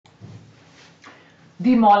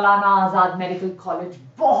दी Maulana Azad medical college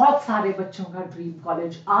बहुत सारे बच्चों का ड्रीम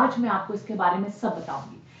कॉलेज। आज मैं आपको इसके बारे में सब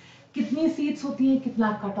बताऊंगी। कितनी सीट्स होती हैं,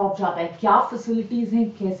 कितना कट ऑफ जाता है, क्या फैसिलिटीज हैं,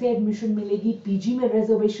 कैसे एडमिशन मिलेगी, पीजी में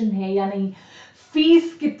रिजर्वेशन है या नहीं,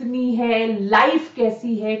 फीस कितनी है, लाइफ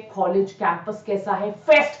कैसी है, कॉलेज कैंपस कैसा है,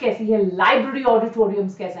 फेस्ट कैसी है, लाइब्रेरी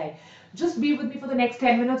ऑडिटोरियम्स कैसा है। Just be with me for the next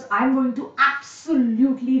 10 minutes. I'm going to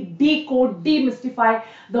absolutely decode, demystify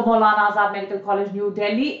the Maulana Azad Medical College, New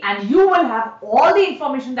Delhi, and you will have all the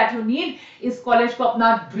information that you need इस college को अपना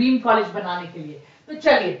dream college बनाने के लिए। तो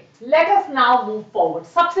चलिए, let us now move forward.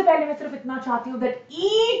 सबसे पहले मैं सिर्फ इतना चाहती हूँ that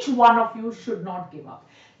each one of you should not give up.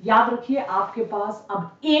 याद रखिए, आपके पास अब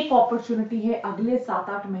एक अपॉर्चुनिटी है। अगले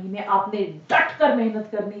 7-8 महीने आपने डट कर मेहनत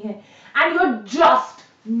करनी है and you're just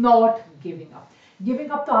not giving up. Giving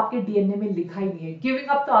up तो आपके डीएनए में लिखा ही नहीं है, गिविंग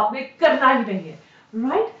अप तो आपने करना ही नहीं है,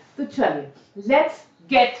 राइट? तो चलिए, लेट्स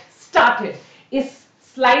गेट स्टार्टेड। इस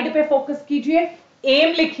स्लाइड पे फोकस कीजिए,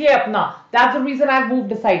 एम लिखिए अपना। That's the reason I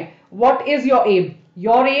moved aside. What is your M?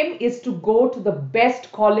 Your M is to go to the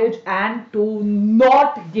best college and to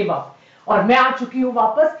not give up. और मैं आ चुकी हूं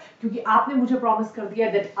वापस, क्योंकि आपने मुझे प्रॉमिस कर दिया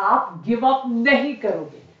दैट आप गिव अप नहीं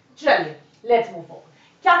करोगे। चलिए, लेट्स मूव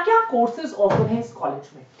फॉरवर्ड। क्या क्या कोर्सेज ऑफर हैं इस कॉलेज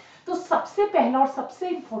में? तो सबसे पहला और सबसे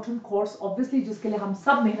इंपॉर्टेंट कोर्स, ऑब्वियसली जिसके लिए हम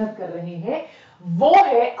सब मेहनत कर रहे हैं, वो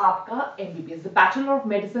है आपका MBBS, the bachelor of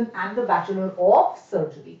medicine and the bachelor of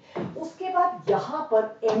surgery. उसके बाद यहां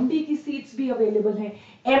पर एमडी की सीट्स भी अवेलेबल हैं,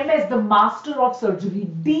 MS the master of surgery,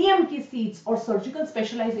 DM की सीट्स, और सर्जिकल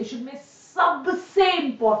स्पेशलाइजेशन में सबसे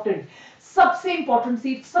इंपॉर्टेंट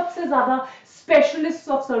सीट, सबसे ज्यादा स्पेशलिस्ट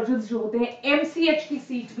ऑफ सर्जन जो होते हैं, एमसीएच की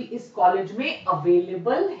सीट भी इस कॉलेज में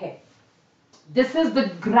अवेलेबल है। This is the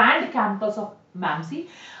grand campus of मैमसी।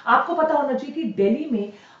 आपको पता होना चाहिए कि दिल्ली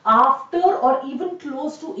में आफ्टर और even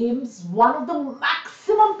close to AIIMS one of the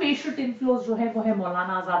maximum patient inflows जो है वो है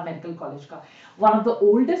मौलाना आजाद मेडिकल कॉलेज का। One of the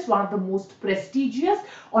oldest, one of the most prestigious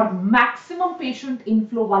और मैक्सिमम पेशेंट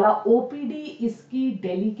इनफ्लो वाला ओपीडी इसकी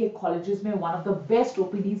दिल्ली के कॉलेजेस में one of the best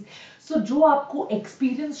OPTs. सो जो आपको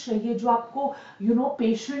एक्सपीरियंस चाहिए, जो आपको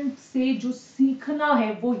पेशेंट से जो सीखना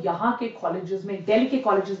है, वो यहाँ के कॉलेजेस में, दिल्ली के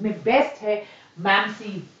कॉलेजेस में बेस्ट है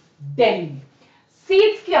मैमसी दिल्ली में।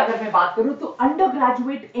 सीट्स की अगर मैं बात करूं तो अंडर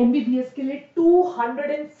ग्रेजुएट एमबीबीएस के लिए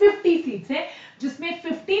 250 सीट्स हैं, जिसमें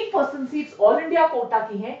 15% सीट्स ऑल इंडिया कोटा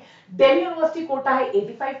की हैं। दिल्ली यूनिवर्सिटी कोटा है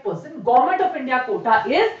 85%, government of India quota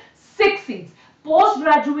is 6 seats. Post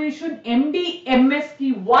graduation MD MS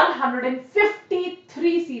की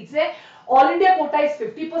 153 सीट्स है, all India quota is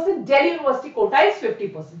 50%, Delhi university Kota is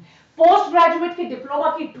 50%। Post graduate की डिप्लोमा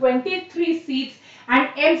की 23 सीट्स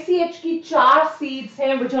एंड एमसीएच की 4 सीट्स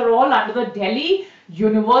हैं, which are all under the Delhi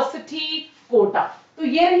University quota. तो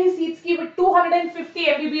ये रही seats की, with 250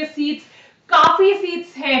 एमबीबीएस सीट्स। काफी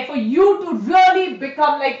सीट्स हैं for you to really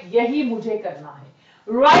become like यही मुझे करना है,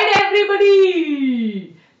 right everybody?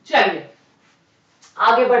 चलिए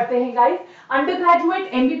आगे बढ़ते हैं गाइस। अंडर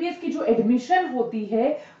ग्रेजुएट एमबीबीएस की जो एडमिशन होती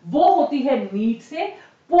है वो होती है नीट से।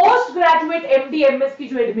 पोस्ट ग्रेजुएट एमडी एमएस की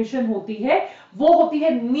जो एडमिशन होती है वो होती है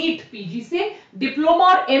नीट पीजी से। डिप्लोमा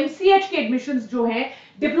और एमसीएच के एडमिशंस जो हैं,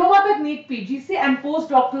 डिप्लोमा तक नीट पीजी से and post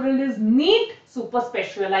doctoral is NEET super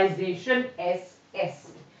specialisation SS.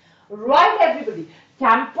 Right everybody,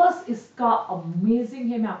 campus इसका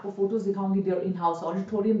अमेजिंग है। मैं आपको फोटोज दिखाऊंगी। There in house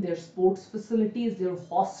auditorium, there sports facilities, there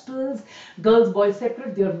hostels, girls boys separate,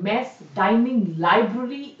 there mess, dining,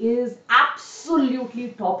 library is absolutely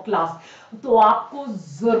top class. तो आपको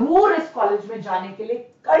जरूर इस college में जाने के लिए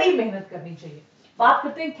कड़ी मेहनत करनी चाहिए। बात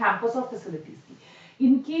करते हैं कैंपस और फैसिलिटीज की।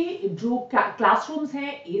 इनके जो क्लासरूम्स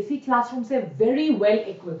हैं, एसी क्लासरूम्स है, very well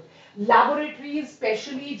equipped. Laboratories,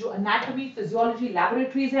 specially जो एनाटॉमी फिजियोलॉजी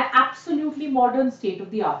लैबोरेटरीज है, absolutely modern, state of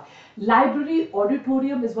the art. Library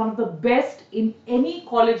auditorium is one of the best in any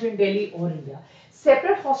college in Delhi और India.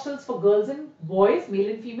 Separate hostels for girls and boys, male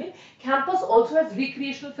and female. Campus also has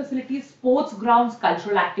recreational facilities, sports grounds,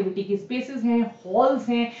 cultural activity की spaces हैं, halls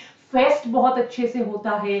हैं, fest बहुत अच्छे से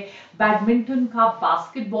होता है, badminton का,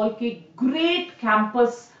 बास्केटबॉल के, great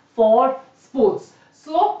campus for sports.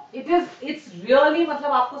 So it's really,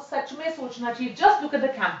 मतलब आपको सच में सोचना चाहिए। Just look at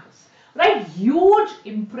the campus, right? Huge,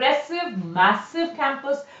 impressive, massive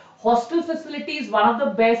campus, hostel facilities one of the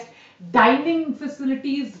best, dining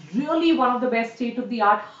facilities really one of the best, state of the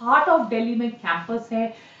art. Heart of Delhi में campus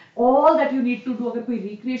है। All that you need to do, अगर कोई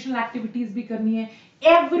recreational activities भी करनी है,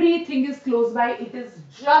 everything is close by. It is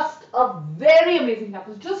just a very amazing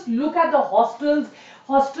campus. Just look at the hostels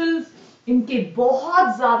इनके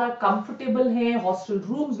बहुत ज्यादा कंफर्टेबल हैं, hostel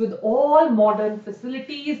rooms with all modern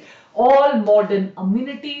facilities, all modern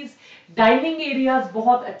amenities, dining areas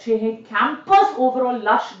बहुत अच्छे हैं, campus overall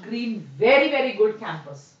lush green, very very good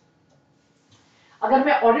campus. अगर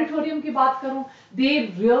मैं auditorium की बात करूं, they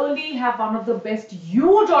really have one of the best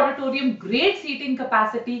huge auditorium, great seating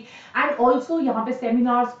capacity and also यहाँ पे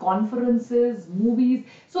seminars, conferences, movies,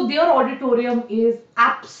 so there auditorium is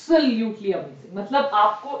absolutely amazing. मतलब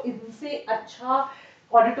आपको इनसे अच्छा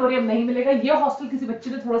ऑडिटोरियम नहीं मिलेगा। ये हॉस्टल किसी बच्चे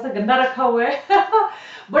ने थोड़ा सा गंदा रखा हुआ है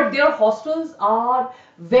but there hostels are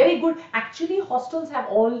very good. Actually hostels have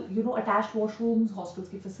all attached washrooms, hostels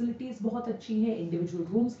की फैसिलिटीज बहुत अच्छी है, इंडिविजुअल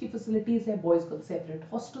रूम्स की फैसिलिटीज है, बॉयज गर्ल्स सेपरेट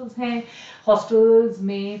हॉस्टल्स हैं। हॉस्टल्स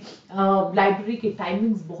में लाइब्रेरी के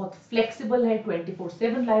टाइमिंग्स बहुत फ्लेक्सिबल है,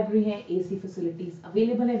 24/7 लाइब्रेरी है, एसी फैसिलिटीज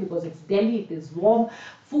अवेलेबल है because it's Delhi, it is warm,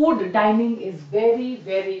 food dining is very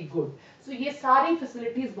very good. सो ये सारी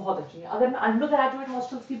फैसिलिटीज बहुत अच्छी है। अगर मैं अंडर ग्रेजुएट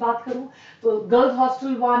हॉस्टल्स की बात करूं तो गर्ल्स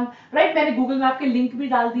हॉस्टल 1, राइट, मैंने गूगल मैप के लिंक भी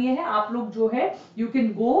डाल दिए हैं, आप लोग जो है you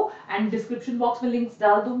can go and description box में लिंक्स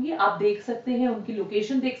डाल दूंगी, आप देख सकते हैं, उनकी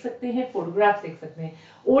लोकेशन देख सकते हैं, फोटोग्राफ्स देख सकते हैं।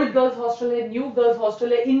 ओल्ड गर्ल्स हॉस्टल है, न्यू गर्ल्स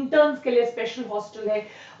हॉस्टल है, इंटर्न्स के लिए स्पेशल हॉस्टल है,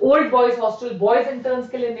 old boys hostel, boys interns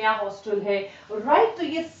के लिए नया हॉस्टल है, राइट। तो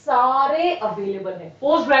ये सारे अवेलेबल है।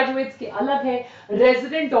 पोस्ट ग्रेजुएट्स के अलग है,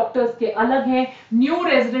 रेजिडेंट डॉक्टर्स के अलग है, न्यू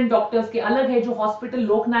रेजिडेंट डॉक्टर्स के अलग है, जो हॉस्पिटल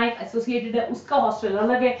लोकनायक एसोसिएटेड है उसका हॉस्टल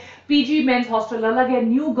अलग है, पीजी मेंस हॉस्टल अलग है,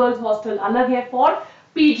 न्यू गर्ल्स हॉस्टल अलग है फॉर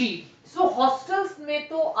पीजी। सो हॉस्टल्स में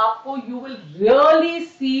तो आपको यू विल रियली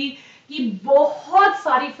सी कि बहुत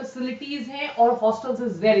सारी फैसिलिटीज हैं और hostels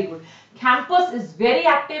is very good. Campus is very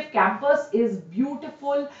active, campus is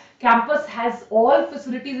beautiful, campus has all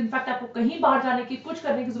facilities. In fact आपको कहीं बाहर जाने की, कुछ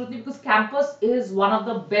करने की जरूरत नहीं, because campus is one of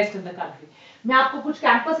the best in the country. मैं आपको कुछ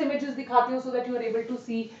कैंपस इमेजेस दिखाती हूँ so that you are able to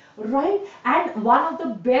C, right. And one of the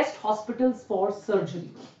best hospitals for surgery,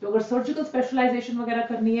 तो अगर सर्जिकल स्पेशलाइजेशन वगैरह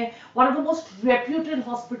करनी है, one of the most reputed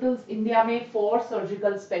hospitals India में फॉर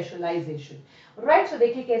सर्जिकल स्पेशलाइजेशन, राइट। सो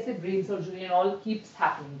देखिए कैसे brain surgery and all keeps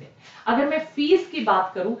happening there. अगर मैं फीस की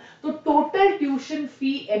बात करूं तो टोटल ट्यूशन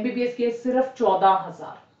फी एमबीबीएस के सिर्फ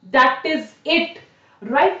 14,000, that is it,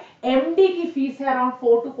 right. MD की फीस है around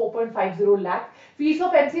 4 to 4.50 lakh. Fees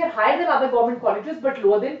of MC are higher than other government colleges but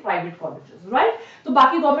lower than private colleges, right. तो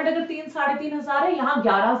बाकी गवर्नमेंट अगर 3-3.5 है, यहाँ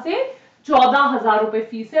 11 से 14,000 रुपए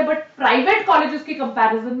फीस है, बट प्राइवेट कॉलेजेस के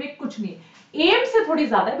कंपैरिजन में कुछ नहीं। एम्स से थोड़ी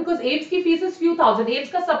ज्यादा है बिकॉज एम्स की fees is few thousand,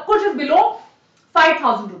 AIIMS का सब कुछ इज बिलो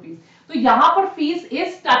 5,000 रुपीज, तो यहां पर fees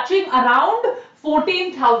is touching around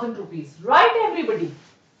 14,000 rupees, right everybody.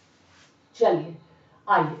 चलिए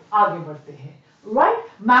आइए आगे बढ़ते हैं, right.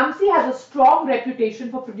 मैमसी has a strong reputation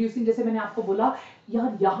for producing, जैसे मैंने आपको बोला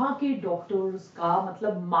यार यहाँ के डॉक्टर्स का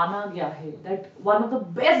मतलब माना गया है that one of the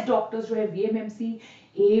best doctors जो है VMMC,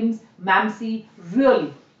 AIIMS, मैमसी,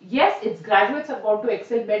 really yes, its graduates have gone to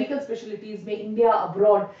excel medical specialties में, India,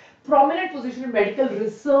 abroad, prominent position in medical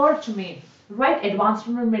research में, राइट, एडवांस्ड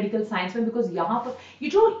मेडिकल साइंस में, बिकॉज यहाँ पर ये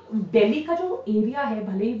जो दिल्ली का जो एरिया है,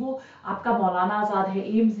 भले ही वो आपका मौलाना आजाद है,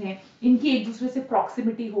 एम्स है, इनकी एक दूसरे से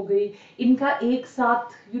प्रॉक्सिमिटी हो गई, इनका एक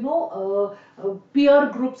साथ पीयर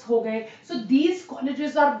ग्रुप्स हो गए, so these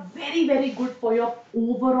colleges are very very good for your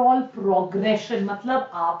overall progression.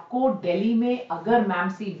 मतलब आपको दिल्ली में अगर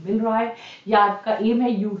मैमसी मिल रहा है या आपका एम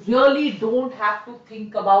है, you really don't have to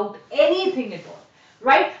think about anything at all,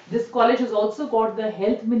 right? This college has also got the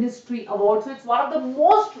health ministry award, so it's one of the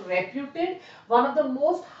most reputed, one of the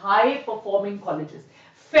most high performing colleges.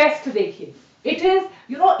 Fest देखिए, it is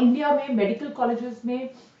India में medical colleges में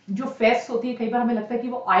जो fest होती है, कई बार हमें लगता है कि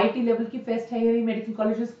वो आईआईटी लेवल की फेस्ट है या नहीं मेडिकल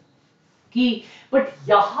कॉलेजेस की, बट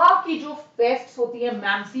यहाँ की जो फेस्ट होती है,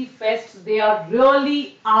 मैमसी fest, they are really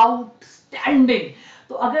outstanding.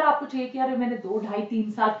 तो अगर आपको चाहिए कि यार मैंने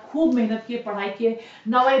 2-2.5-3 साल खूब मेहनत की, पढ़ाई की,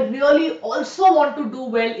 now I really also want to do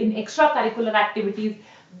well in extra curricular activities,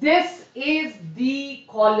 this is the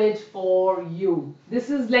college for you,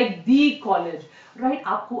 this is like the college, right.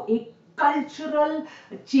 आपको एक कल्चरल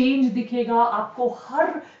चेंज दिखेगा, आपको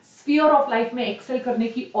हर स्फीयर ऑफ लाइफ में एक्सेल करने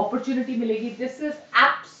की अपॉर्चुनिटी मिलेगी, this is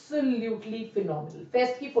absolutely phenomenal.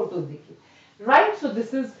 Fest की photos देखिए, right. So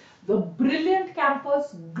this is the brilliant campus,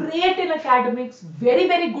 great in academics, very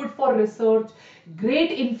very good for research,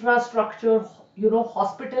 great infrastructure,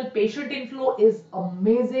 hospital patient inflow is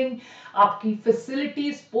amazing, आपकी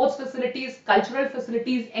facilities, sports facilities, cultural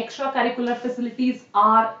facilities, extracurricular facilities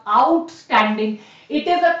are outstanding.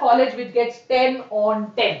 It is a college which gets 10 on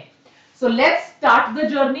 10. So let's start the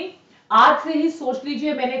journey. आज से ही सोच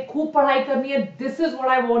लीजिए मैंने खूब पढ़ाई करनी है, this is what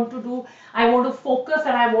I want to do, I want to focus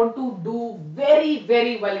and I want to do very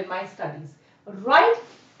very well in my studies, right.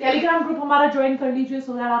 Telegram group हमारा ज्वाइन कर लीजिए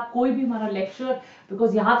सो दैट आप कोई भी हमारा लेक्चर,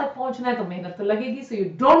 बिकॉज यहां तक पहुंचना है तो मेहनत तो लगेगी, so you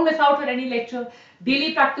don't miss out on any lecture,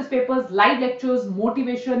 daily practice papers, live lectures,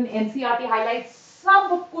 motivation, NCERT highlights,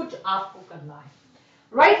 सब कुछ आपको करना है,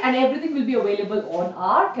 right? And everything will be available on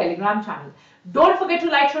our Telegram channel. Don't forget to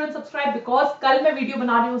like, share and subscribe because कल मैं video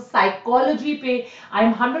बना रही हूँ साइकोलॉजी पे. आई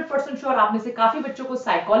एम 100% श्योर आप में से काफी बच्चों को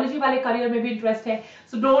साइकोलॉजी वाले करियर में भी इंटरेस्ट है.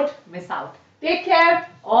 So don't miss out. Take care,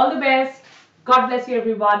 all the best. God bless you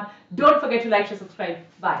everyone. Don't forget to like, share, subscribe.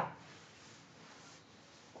 Bye.